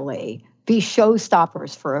literally be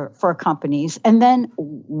showstoppers for companies? And then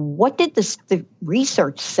what did the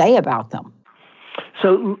research say about them?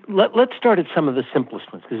 So let's start at some of the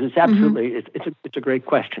simplest ones, because it's absolutely, it's a great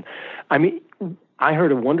question. I mean, I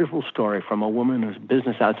heard a wonderful story from a woman who's a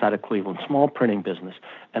business outside of Cleveland, small printing business.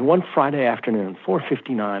 And one Friday afternoon,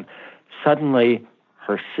 4:59, suddenly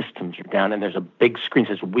her systems are down, and there's a big screen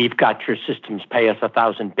that says, "We've got your systems. Pay us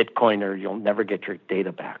 1,000 Bitcoin, or you'll never get your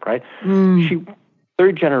data back." Right? She,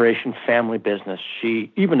 third generation family business.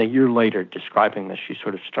 She, even a year later, describing this, she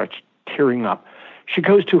sort of starts tearing up. She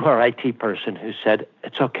goes to her IT person, who said,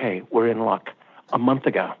 "It's okay. We're in luck. A month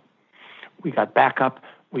ago, we got backup.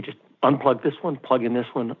 We just unplug this one, plug in this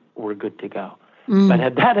one. We're good to go." But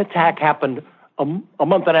had that attack happened a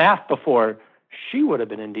month and a half before, she would have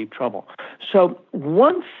been in deep trouble. So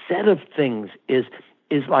one set of things is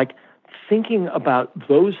like thinking about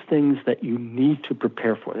those things that you need to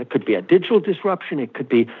prepare for. It could be a digital disruption. It could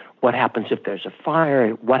be what happens if there's a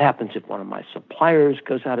fire. What happens if one of my suppliers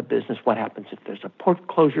goes out of business? What happens if there's a port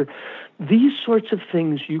closure? These sorts of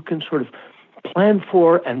things you can sort of plan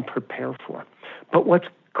for and prepare for. But what's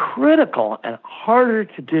critical and harder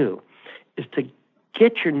to do is to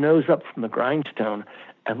get your nose up from the grindstone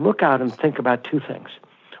and look out and think about two things.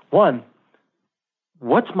 One,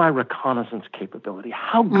 what's my reconnaissance capability?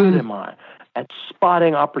 How good am I at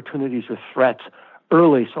spotting opportunities or threats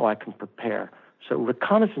early so I can prepare? So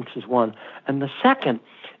reconnaissance is one. And the second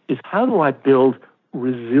is, how do I build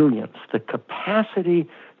resilience, the capacity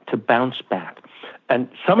to bounce back? And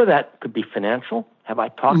some of that could be financial. Have I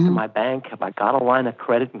talked to my bank? Have I got a line of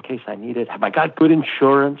credit in case I need it? Have I got good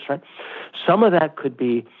insurance? Right? Some of that could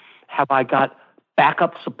be, have I got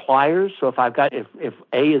backup suppliers? So if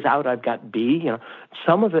A is out, I've got B. You know,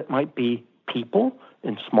 some of it might be people.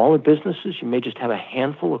 In smaller businesses, you may just have a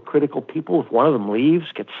handful of critical people. If one of them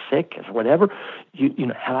leaves, gets sick, or whatever, you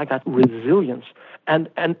know, have I got resilience? And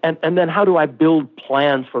then how do I build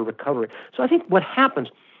plans for recovery? So I think what happens,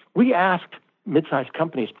 we asked mid-sized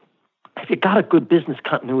companies, have you got a good business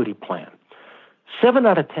continuity plan? 7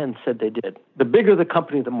 out of 10 said they did. The bigger the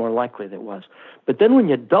company, the more likely that was. But then when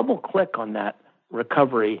you double-click on that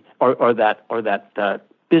recovery or that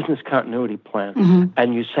business continuity plan,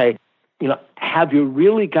 and you say, you know, have you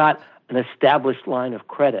really got an established line of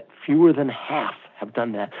credit? Fewer than half have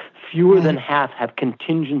done that. Fewer than half have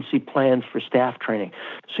contingency plans for staff training.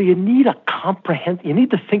 So you need you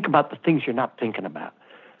need to think about the things you're not thinking about.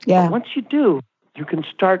 Yeah. But once you do, you can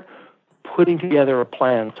start putting together a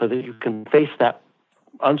plan so that you can face that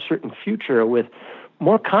uncertain future with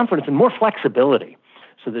more confidence and more flexibility,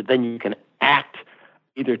 so that then you can act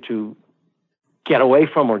either to get away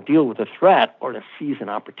from or deal with a threat or to seize an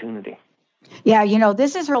opportunity. Yeah, you know,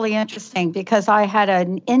 this is really interesting because I had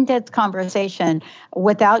an in-depth conversation,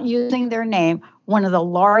 without using their name, one of the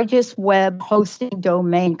largest web hosting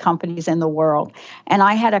domain companies in the world. And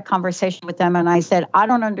I had a conversation with them and I said, I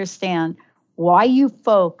don't understand why you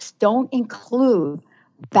folks don't include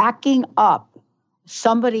backing up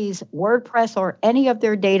somebody's WordPress or any of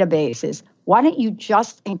their databases, why don't you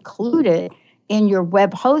just include it in your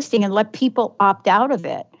web hosting and let people opt out of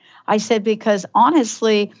it? I said, because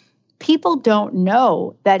honestly, people don't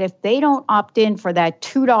know that if they don't opt in for that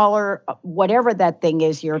 $2, whatever that thing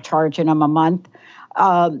is you're charging them a month,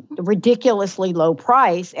 ridiculously low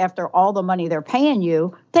price after all the money they're paying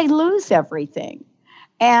you, they lose everything.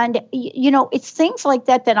 And, it's things like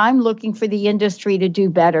that I'm looking for the industry to do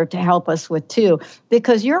better to help us with too,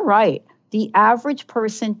 because you're right. The average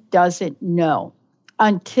person doesn't know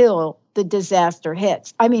until the disaster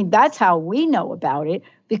hits. I mean, that's how we know about it,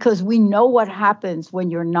 because we know what happens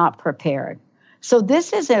when you're not prepared. So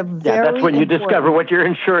this is a very that's when you discover what your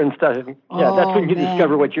insurance doesn't. That's when you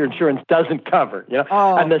discover what your insurance doesn't cover.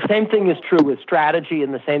 And the same thing is true with strategy,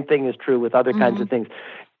 and the same thing is true with other kinds of things.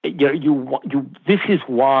 This is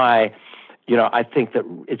why, I think that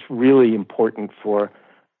it's really important for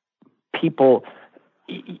people,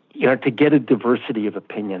 to get a diversity of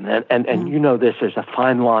opinion. And this, there's a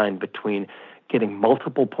fine line between getting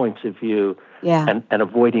multiple points of view and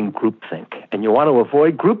avoiding groupthink. And you want to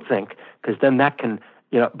avoid groupthink because then that can,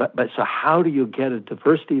 but so how do you get a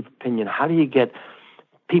diversity of opinion? How do you get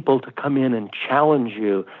people to come in and challenge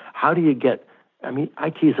you? How do you get,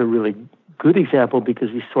 IT is a really good example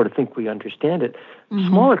because we sort of think we understand it.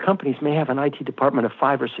 Smaller companies may have an IT department of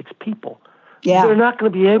 5 or 6 people. Yeah. They're not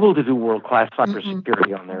going to be able to do world-class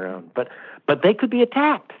cybersecurity on their own, but they could be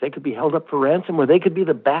attacked. They could be held up for ransom, or they could be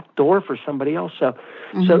the back door for somebody else. So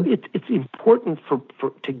it's important for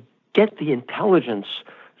to get the intelligence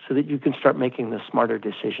so that you can start making the smarter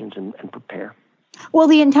decisions and prepare. Well,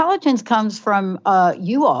 the intelligence comes from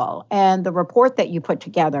you all and the report that you put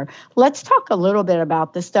together. Let's talk a little bit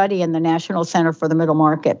about the study in the National Center for the Middle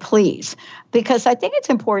Market, please, because I think it's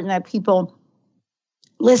important that people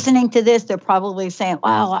listening to this, they're probably saying,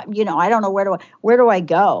 well, I don't know where do I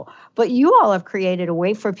go? But you all have created a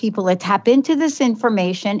way for people to tap into this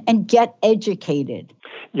information and get educated.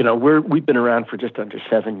 We've been around for just under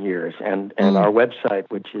 7 years, and our website,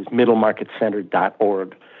 which is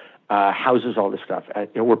middlemarketcenter.org, houses all this stuff.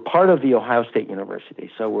 We're part of the Ohio State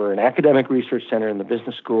University, so we're an academic research center in the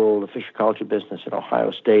business school, the Fisher College of Business at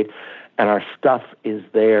Ohio State, and our stuff is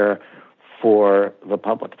there for the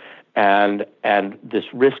public. And this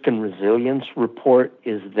risk and resilience report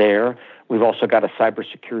is there. We've also got a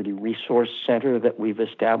cybersecurity resource center that we've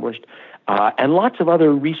established, and lots of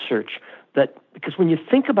other research because when you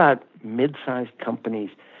think about mid-sized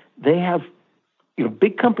companies, they have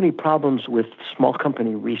big company problems with small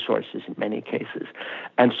company resources in many cases.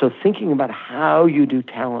 And so thinking about how you do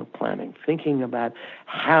talent planning, thinking about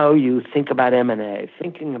how you think about M&A,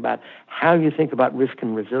 thinking about how you think about risk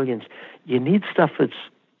and resilience, you need stuff that's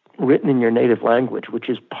written in your native language, which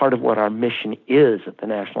is part of what our mission is at the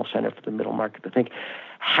National Center for the Middle Market, to think,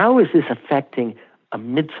 how is this affecting a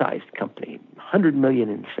mid-sized company, 100 million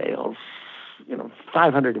in sales,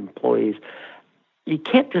 500 employees? You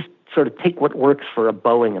can't just sort of take what works for a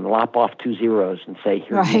Boeing and lop off 2 zeros and say,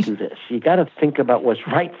 here, you do this. You got to think about what's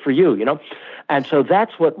right for you, And so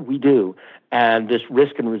that's what we do. And this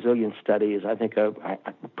risk and resilience study is, I think, a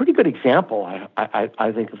pretty good example,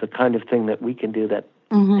 I think, of the kind of thing that we can do that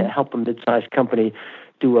to help a mid-sized company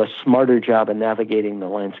do a smarter job in navigating the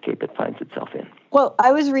landscape it finds itself in. Well,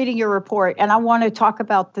 I was reading your report, and I want to talk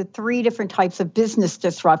about the 3 different types of business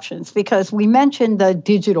disruptions, because we mentioned the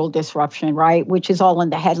digital disruption, right, which is all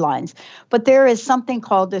in the headlines. But there is something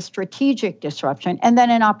called the strategic disruption and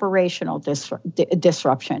then an operational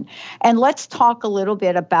disruption. And let's talk a little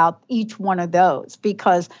bit about each one of those,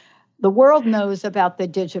 because the world knows about the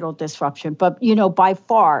digital disruption, but, by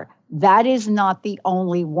far, that is not the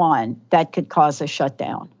only one that could cause a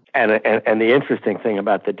shutdown. And the interesting thing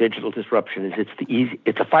about the digital disruption is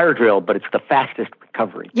it's a fire drill, but it's the fastest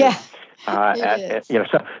recovery. Yeah.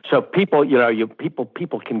 So people,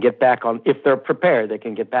 people can get back on, if they're prepared, they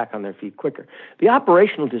can get back on their feet quicker. The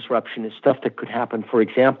operational disruption is stuff that could happen. For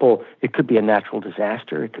example, it could be a natural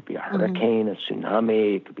disaster. It could be a hurricane, a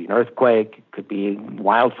tsunami. It could be an earthquake. It could be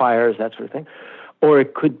wildfires, that sort of thing. Or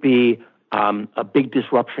it could be a big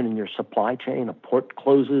disruption in your supply chain, a port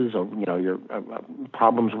closes, or your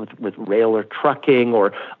problems with rail or trucking,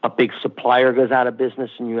 or a big supplier goes out of business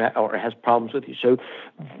and or has problems with you. So,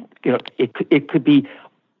 it could be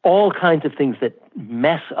all kinds of things that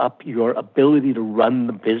mess up your ability to run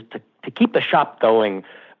the business, to keep the shop going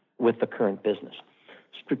with the current business.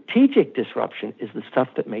 Strategic disruption is the stuff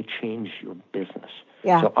that may change your business.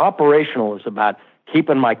 Yeah. So operational is about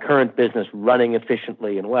keeping my current business running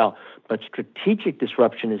efficiently and well. But strategic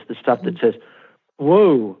disruption is the stuff that says,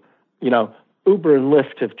 whoa, Uber and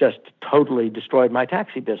Lyft have just totally destroyed my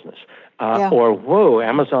taxi business. Or, whoa,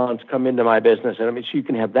 Amazon's come into my business. And I mean, so you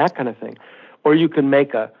can have that kind of thing. Or you can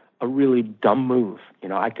make a really dumb move.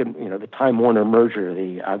 The Time Warner merger,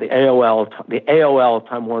 the AOL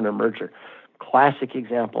Time Warner merger, classic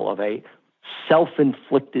example of a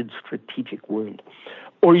self-inflicted strategic wound.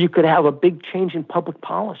 Or you could have a big change in public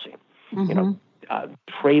policy.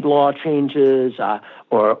 Trade law changes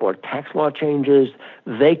or tax law changes.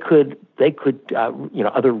 They could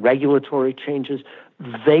other regulatory changes.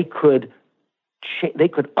 They could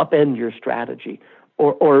upend your strategy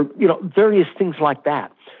or various things like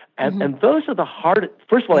that. And those are the hardest.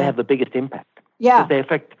 First of all, they have the biggest impact. Yeah. They're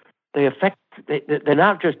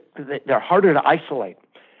not just, they're harder to isolate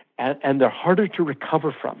and they're harder to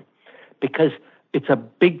recover from because it's a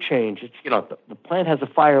big change. It's, the plant has a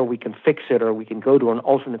fire, we can fix it or we can go to an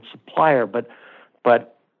alternate supplier. But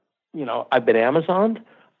I've been Amazoned.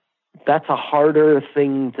 That's a harder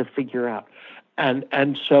thing to figure out.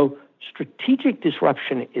 And so strategic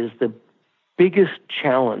disruption is the biggest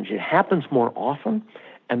challenge. It happens more often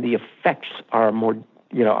and the effects are more,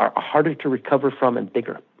 are harder to recover from and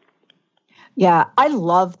bigger. Yeah, I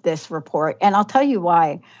love this report, and I'll tell you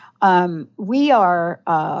why. This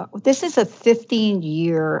is a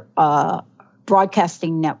 15-year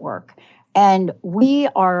broadcasting network, and we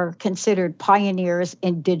are considered pioneers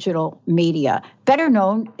in digital media, better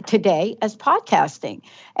known today as podcasting.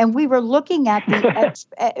 And we were looking at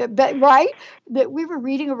we were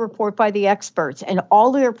reading a report by the experts and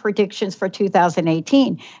all their predictions for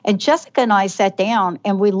 2018. And Jessica and I sat down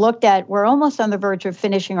and we're almost on the verge of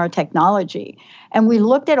finishing our technology. And we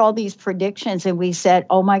looked at all these predictions and we said,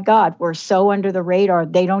 oh my God, we're so under the radar.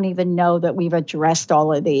 They don't even know that we've addressed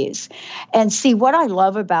all of these. And see, what I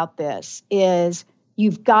love about this is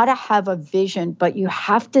you've got to have a vision, but you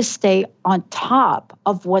have to stay on top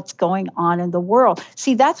of what's going on in the world.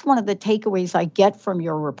 See, that's one of the takeaways I get from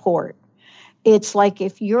your report. It's like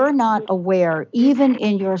if you're not aware, even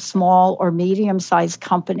in your small or medium-sized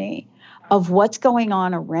company, of what's going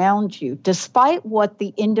on around you, despite what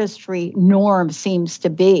the industry norm seems to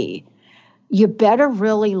be, you better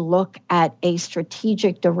really look at a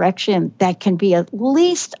strategic direction that can be at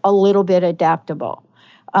least a little bit adaptable.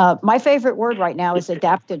 My favorite word right now is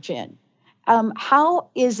adaptogen. How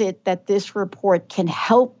is it that this report can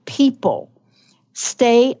help people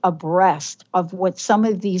stay abreast of what some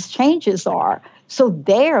of these changes are so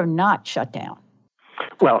they're not shut down?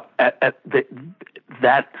 Well,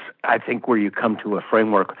 that's, I think, where you come to a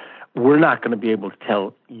framework. We're not going to be able to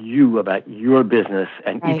tell you about your business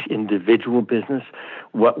and each individual business.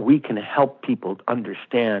 What we can help people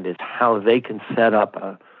understand is how they can set up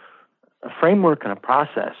a framework and a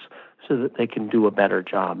process so that they can do a better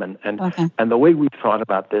job. And the way we've thought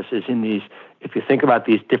about this is if you think about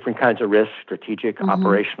these different kinds of risks, strategic,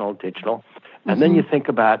 operational, digital, and then you think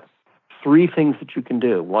about three things that you can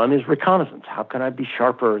do. One is reconnaissance. How can I be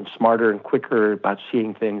sharper and smarter and quicker about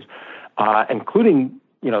seeing things, including,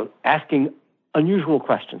 asking unusual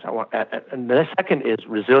questions. And the second is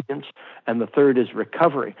resilience, and the third is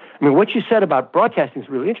recovery. I mean, what you said about broadcasting is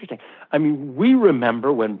really interesting. I mean, we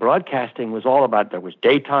remember when broadcasting was all about, there was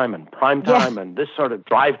daytime and prime time and this sort of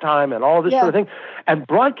drive time and all this sort of thing. And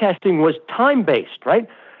broadcasting was time-based, right?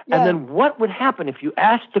 Yeah. And then what would happen if you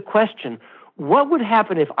asked the question, what would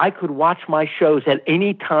happen if I could watch my shows at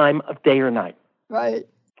any time of day or night? Right.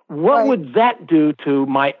 What would that do to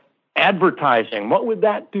my advertising? What would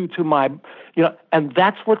that do to my, and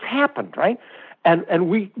that's what's happened, right? And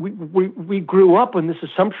we grew up in this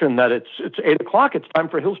assumption that it's 8 o'clock, it's time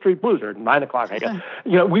for Hill Street Blues, or 9 o'clock, I guess.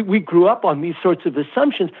 We grew up on these sorts of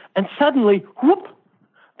assumptions, and suddenly, whoop,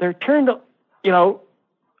 they're turned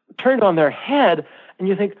on their head, and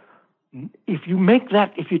you think, if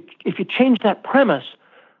you change that premise,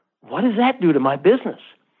 what does that do to my business?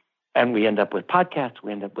 And we end up with podcasts,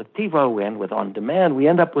 we end up with TiVo, we end with on-demand, we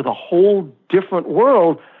end up with a whole different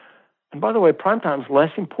world. And by the way, primetime's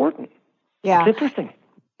less important. Yeah. It's interesting.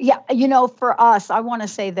 Yeah, for us, I want to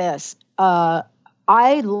say this.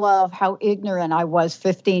 I love how ignorant I was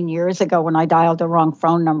 15 years ago when I dialed the wrong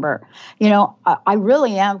phone number. I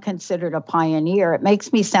really am considered a pioneer. It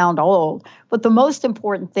makes me sound old. But the most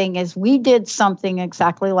important thing is we did something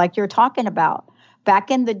exactly like you're talking about.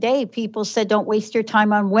 Back in the day, people said, don't waste your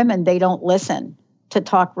time on women. They don't listen to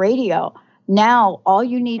talk radio. Now, all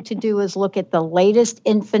you need to do is look at the latest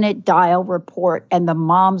Infinite Dial report and the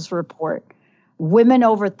Moms report. Women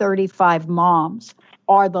over 35 moms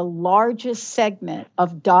are the largest segment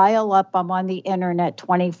of dial-up. I'm on the internet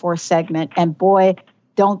 24 segment, and boy,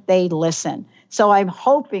 don't they listen. So I'm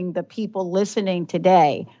hoping the people listening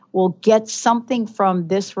today will get something from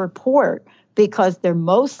this report because they're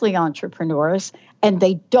mostly entrepreneurs and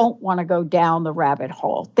they don't want to go down the rabbit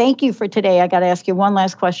hole. Thank you for today. I got to ask you one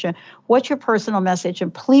last question. What's your personal message?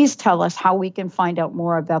 And please tell us how we can find out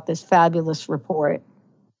more about this fabulous report.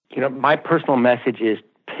 My personal message is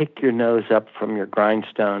pick your nose up from your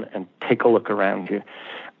grindstone and take a look around you.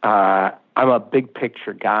 I'm a big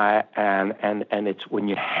picture guy, and it's when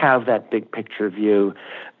you have that big picture view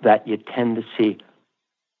that you tend to see,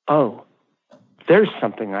 oh, there's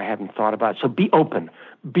something I hadn't thought about. So be open,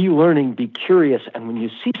 be learning, be curious, and when you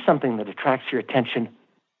see something that attracts your attention,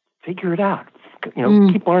 figure it out.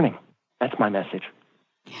 Keep learning. That's my message.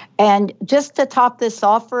 And just to top this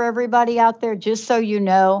off for everybody out there, just so you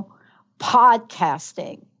know,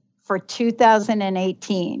 podcasting for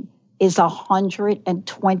 2018 is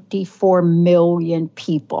 124 million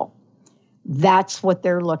people. That's what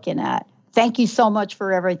they're looking at. Thank you so much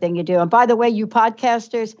for everything you do. And by the way, you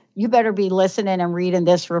podcasters, you better be listening and reading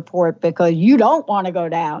this report because you don't want to go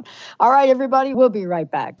down. All right, everybody, we'll be right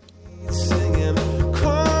back. Singing,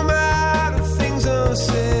 come out of things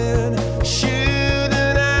unsaid, shoot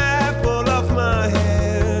an apple off my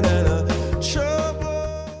head and a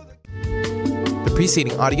trouble. The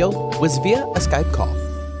preceding audio was via a Skype call.